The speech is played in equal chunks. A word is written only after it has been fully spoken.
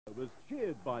was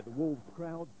cheered by the Wolves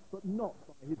crowd, but not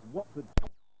by his Watford.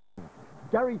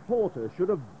 Gary Porter should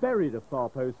have buried a far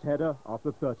post header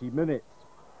after 30 minutes.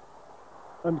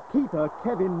 And keeper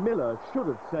Kevin Miller should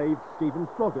have saved Stephen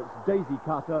Froggatt's daisy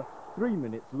cutter 3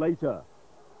 minutes later.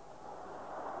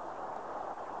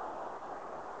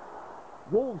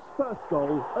 Wolves' first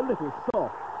goal a little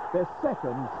soft, their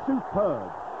second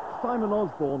superb. Simon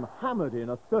Osborn hammered in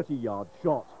a 30-yard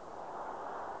shot.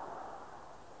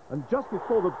 And just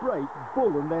before the break,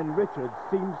 Bull and then Richards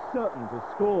seemed certain to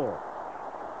score.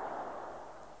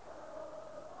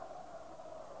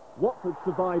 Watford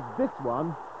survived this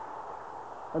one,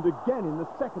 and again in the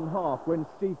second half when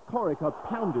Steve Froggatt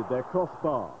pounded their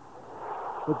crossbar.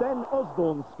 But then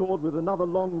Osborn scored with another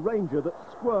long ranger that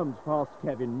squirmed past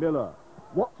Kevin Miller.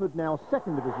 Watford now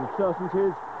second division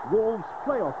certainties, Wolves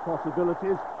playoff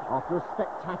possibilities after a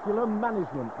spectacular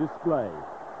management display.